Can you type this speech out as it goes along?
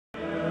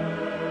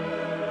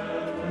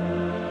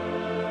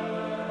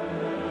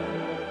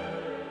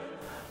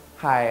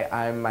Hi,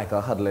 I'm Michael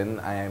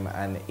Hudlin. I am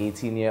an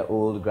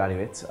 18-year-old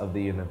graduate of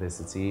the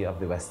University of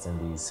the West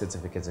Indies,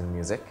 certificate in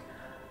music,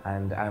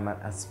 and I'm an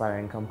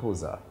aspiring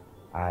composer.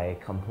 I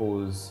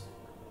compose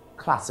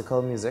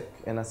classical music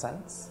in a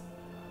sense.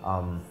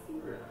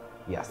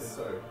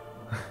 Yes.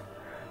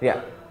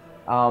 Yeah.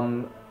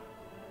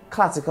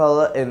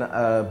 Classical in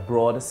a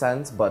broad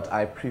sense, but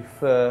I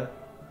prefer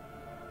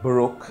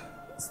Baroque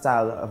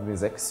style of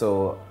music,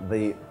 so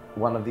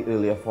one of the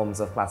earlier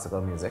forms of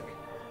classical music.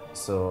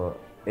 So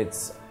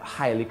it's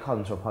highly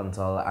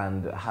contrapuntal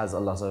and has a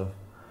lot of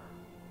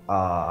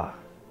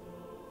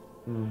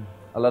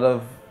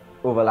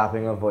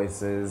overlapping of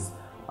voices,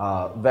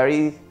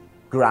 very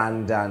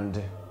grand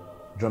and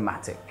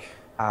dramatic.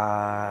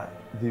 The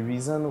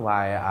reason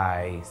why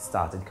I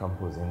started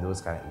composing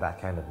that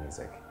kind of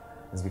music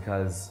is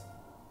because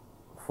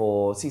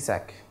for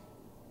CSEC,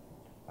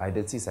 I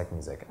did CSEC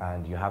music,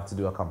 and you have to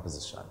do a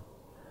composition.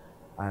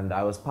 And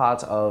I was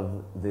part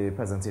of the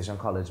Presentation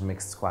College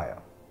Mixed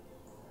Choir.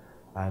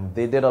 And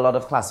they did a lot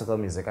of classical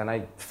music, and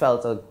I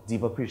felt a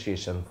deep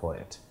appreciation for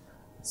it.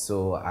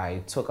 So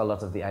I took a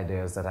lot of the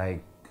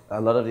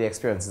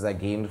experiences I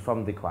gained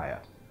from the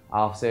choir.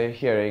 After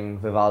hearing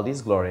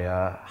Vivaldi's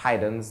Gloria,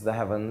 Haydn's The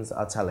Heavens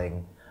Are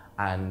Telling,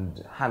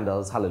 and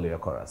Handel's Hallelujah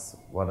Chorus,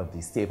 one of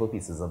the staple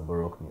pieces of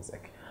Baroque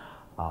music,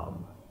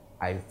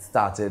 I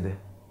started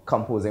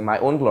composing my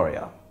own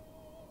Gloria.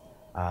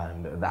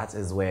 And that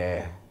is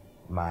where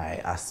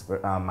my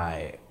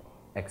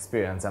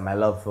experience and my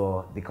love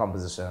for the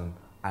composition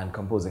and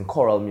composing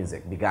choral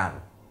music began.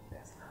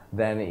 Yes.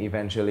 Then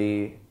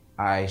eventually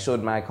I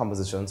showed my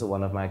composition to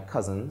one of my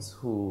cousins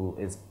who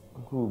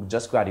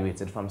just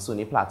graduated from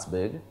SUNY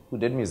Plattsburgh, who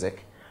did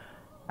music,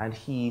 and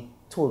he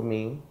told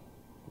me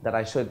that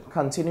I should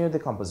continue the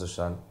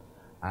composition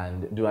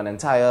and do an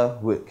entire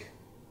work.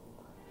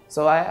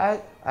 So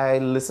I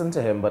listened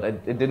to him, but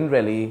it didn't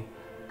really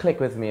click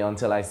with me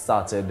until I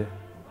started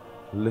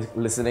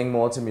listening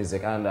more to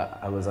music, and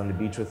I was on the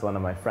beach with one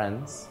of my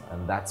friends,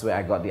 and that's where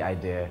I got the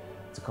idea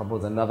to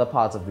compose another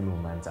part of the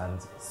movement, and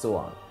so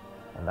on.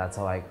 And that's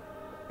how I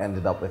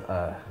ended up with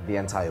the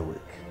entire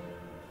work.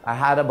 I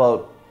had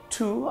about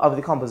 2 of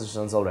the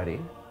compositions already,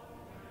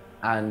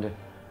 and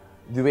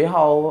the way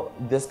how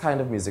this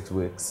kind of music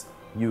works,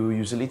 you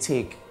usually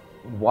take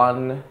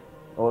one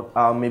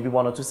or maybe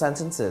 1 or 2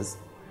 sentences,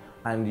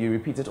 and you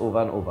repeat it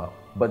over and over,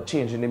 but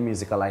changing the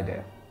musical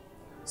idea.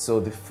 So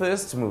the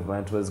first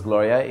movement was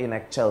Gloria in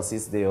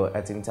excelsis Deo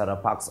et in terra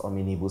pax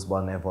omnibus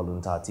bonae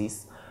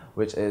voluntatis,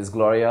 which is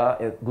glory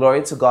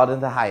to God in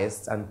the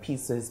highest and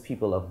peace to his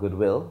people of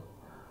goodwill.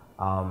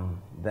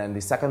 Then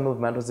the second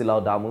movement was the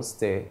Laudamus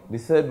Te. The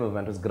third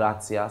movement was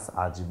Gratias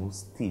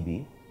agimus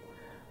tibi.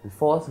 The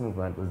fourth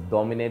movement was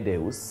Domine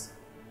Deus.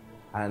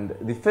 And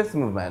the fifth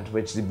movement,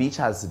 which the beach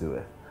has to do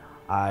with,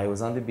 I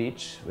was on the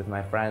beach with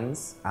my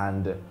friends,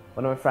 and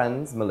one of my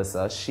friends,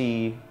 Melissa,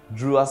 she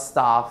drew a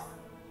staff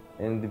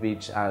in the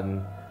beach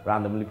and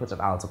randomly put an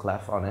alto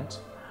clef on it.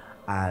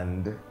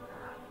 And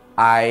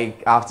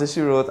after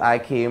she wrote, I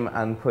came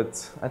and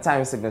put a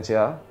time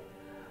signature,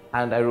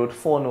 and I wrote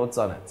 4 notes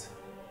on it.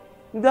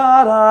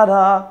 Da da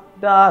da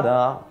da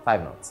da.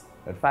 5 notes.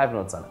 I wrote 5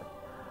 notes on it.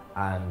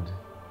 And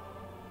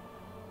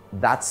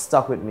that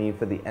stuck with me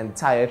for the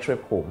entire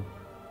trip home.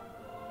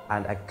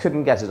 And I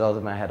couldn't get it out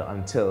of my head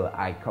until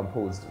I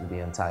composed the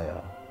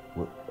entire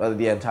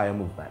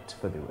movement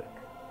for the work.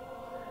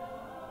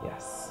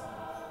 Yes.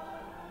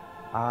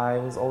 I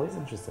was always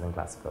interested in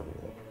classical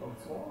music.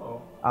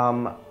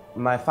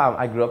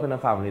 I grew up in a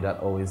family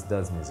that always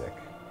does music.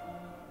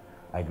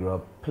 I grew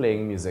up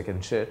playing music in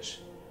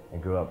church. I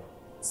grew up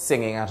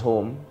singing at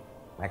home.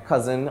 My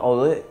cousin,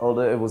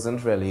 although it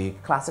wasn't really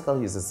classical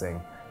he used to sing,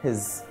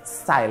 his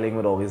styling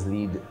would always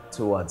lead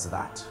towards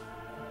that.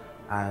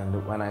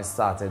 And when I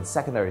started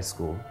secondary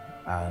school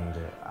and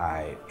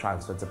I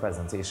transferred to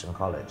Presentation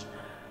College,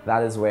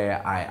 that is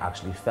where I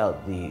actually felt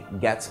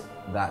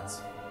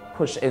that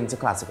push into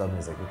classical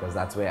music, because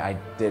that's where I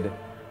did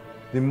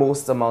the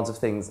most amount of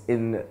things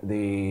in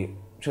the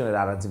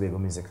Trinidad and Tobago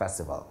Music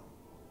Festival.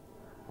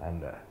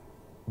 And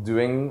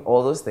doing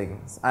all those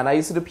things. And I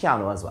used to do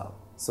piano as well.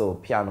 So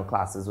piano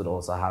classes would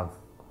also have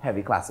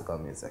heavy classical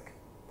music.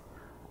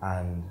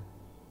 And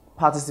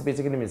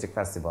participating in the music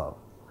festival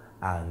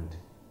and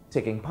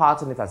taking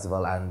part in the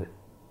festival and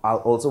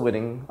also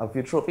winning a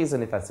few trophies in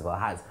the festival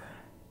has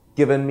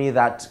given me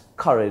that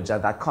courage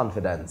and that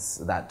confidence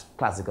that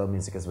classical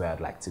music is where I'd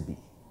like to be.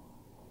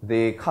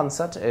 The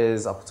concert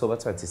is October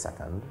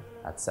 22nd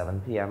at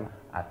 7 p.m.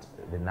 at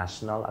the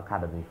National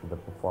Academy for the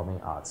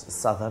Performing Arts,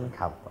 Southern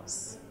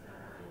Campus.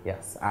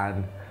 Yes,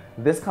 and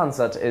this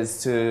concert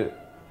is to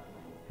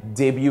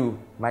debut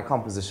my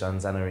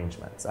compositions and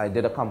arrangements. I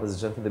did a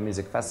composition for the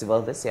music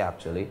festival this year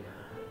actually,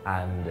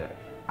 and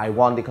I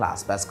won the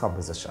class, Best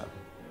Composition.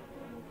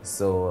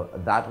 So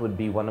that would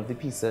be one of the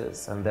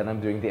pieces, and then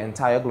I'm doing the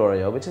entire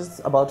Gloria, which is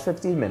about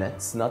 15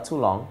 minutes, not too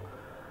long,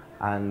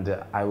 and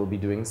I will be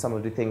doing some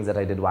of the things that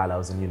I did while I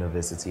was in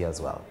university as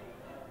well.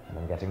 And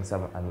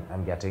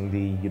I'm getting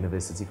the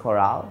university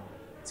chorale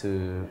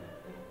to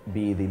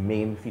be the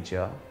main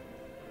feature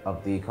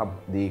of the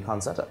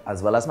concert,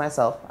 as well as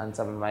myself and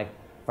some of my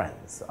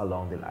friends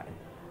along the line.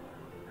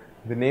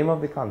 The name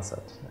of the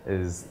concert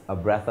is A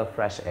Breath of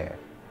Fresh Air.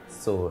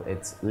 So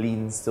it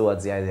leans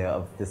towards the idea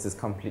of this is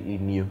completely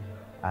new,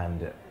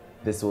 and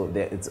there's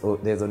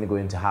only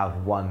going to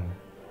have one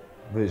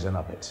version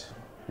of it.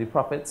 The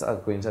Prophets are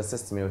going to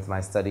assist me with my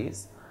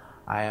studies.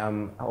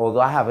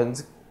 Although I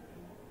haven't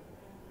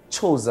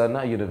chosen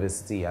a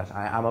university yet,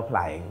 I am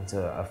applying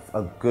to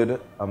a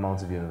good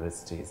amount of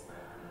universities,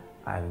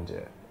 and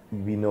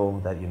we know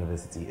that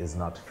university is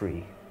not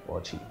free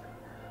or cheap.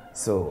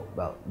 So,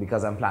 well,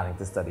 because I'm planning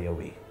to study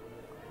away,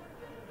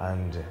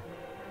 and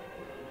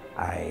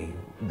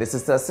this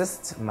is to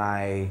assist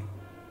my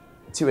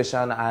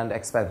tuition and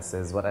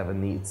expenses, whatever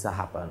needs to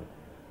happen.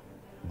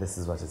 This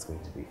is what it's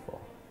going to be for.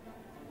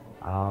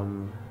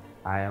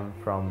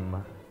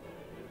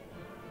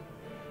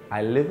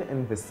 I live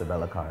in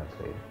Vistabella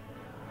currently.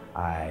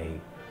 I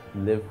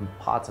lived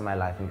part of my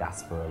life in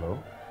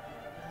Gasparillo.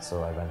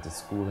 So I went to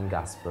school in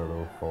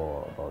Gasparillo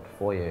for about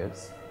 4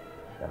 years.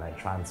 Then I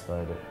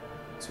transferred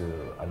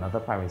to another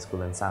primary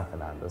school in San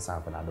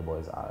Fernando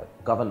Boys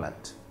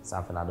Government.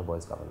 San Fernando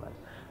Boys Government.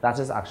 That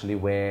is actually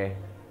where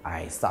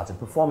I started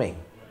performing.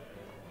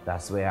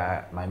 That's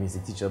where my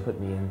music teacher put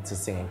me into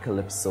singing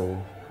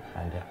calypso,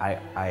 and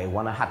I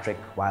won a hat trick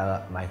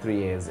while my 3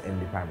 years in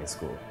the primary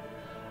school.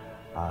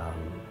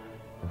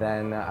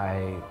 Then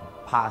I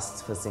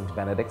passed for St.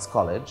 Benedict's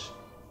College,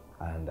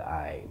 and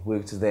I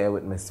worked there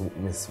with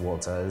Miss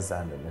Walters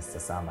and Mr.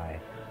 Samai,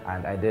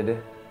 and I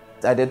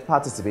did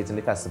participate in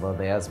the festival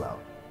there as well,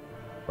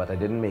 but I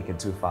didn't make it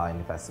too far in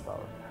the festival.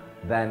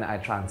 Then I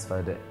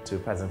transferred to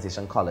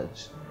Presentation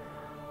College,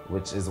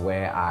 which is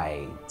where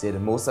I did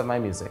most of my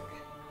music.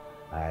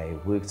 I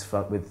worked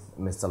with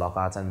Mr.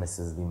 Lockhart and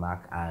Mrs.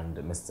 Limac and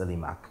Mr.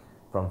 Limac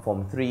from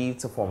Form 3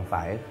 to Form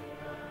 5.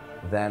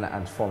 Then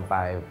at Form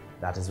 5,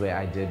 that is where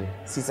I did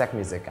CSEC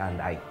music,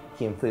 and I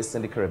came first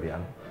in the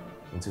Caribbean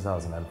in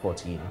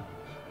 2014.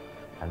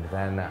 And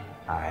then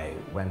I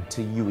went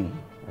to UE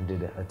and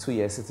did a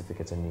 2-year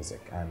certificate in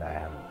music, and I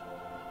am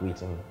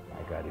waiting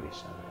my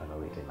graduation. I'm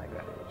awaiting my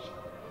graduation.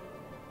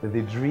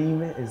 The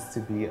dream is to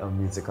be a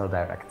musical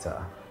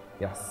director.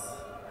 Yes,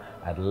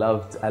 I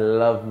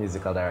love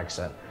musical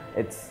direction.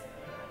 It's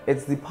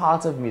the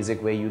part of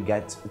music where you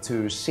get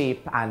to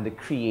shape and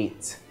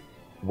create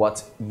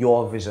what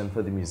your vision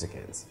for the music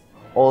is.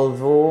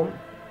 Although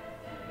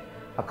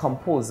a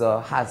composer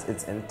has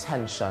its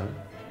intention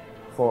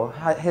for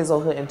his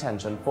or her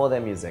intention for their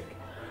music,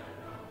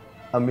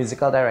 a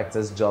musical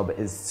director's job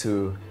is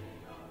to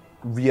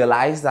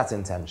realize that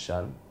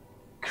intention,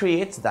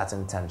 create that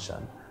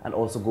intention, and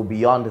also go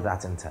beyond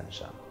that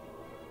intention.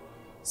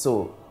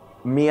 So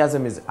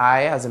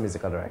I as a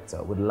musical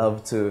director would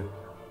love to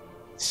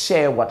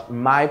share what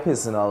my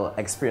personal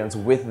experience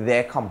with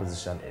their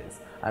composition is.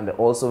 And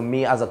also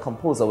me as a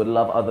composer would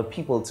love other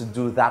people to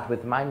do that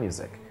with my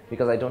music,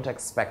 because I don't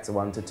expect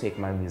one to take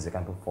my music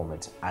and perform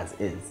it as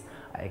is.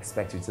 I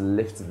expect you to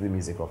lift the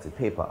music off the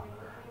paper.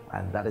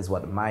 And that is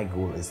what my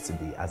goal is to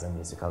be as a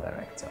musical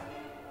director.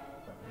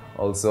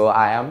 Also,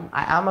 I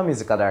am a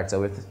musical director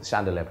with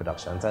Chandelier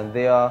Productions, and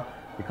they are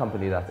the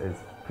company that is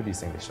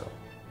producing the show.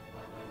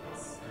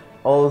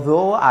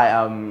 Although I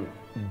am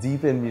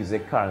deep in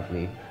music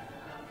currently,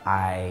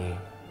 I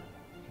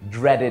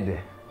dreaded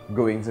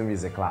going to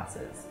music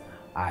classes.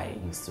 I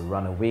used to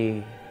run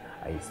away,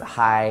 I used to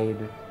hide.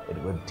 It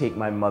would take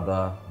my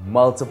mother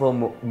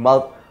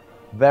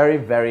very,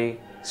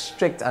 very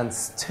strict and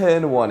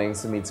stern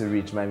warnings for me to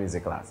reach my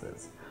music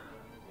classes.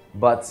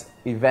 But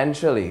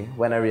eventually,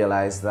 when I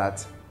realized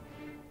that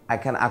I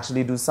can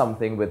actually do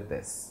something with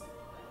this,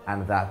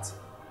 and that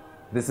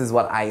this is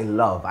what I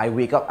love. I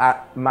wake up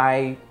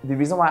the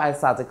reason why I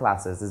started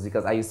classes is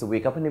because I used to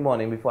wake up in the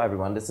morning before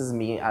everyone. This is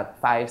me at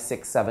 5,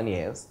 6, 7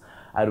 years.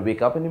 I'd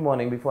wake up in the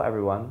morning before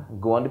everyone,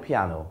 go on the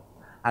piano,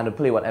 and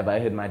play whatever I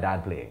heard my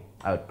dad play.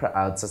 I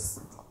would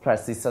just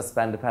press the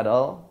suspend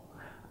pedal,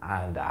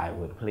 and I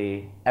would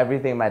play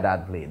everything my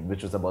dad played,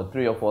 which was about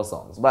 3 or 4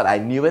 songs. But I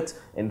knew it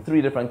in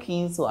 3 different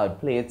keys, so I would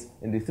play it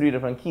in the 3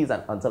 different keys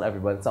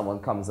until someone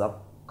comes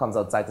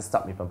outside to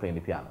stop me from playing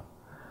the piano.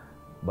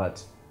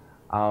 But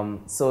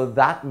so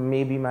that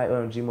may be my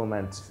OMG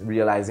moment,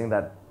 realizing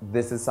that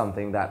this is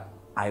something that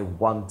I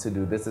want to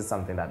do. This is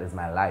something that is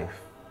my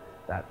life,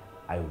 that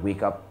I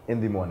wake up in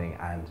the morning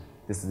and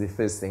this is the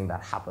first thing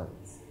that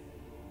happens.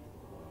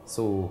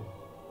 So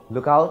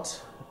look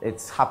out,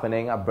 it's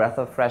happening, A Breath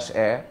of Fresh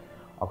Air,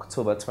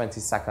 October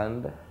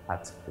 22nd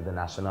at the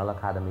National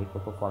Academy for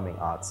Performing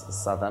Arts,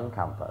 Southern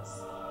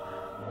Campus.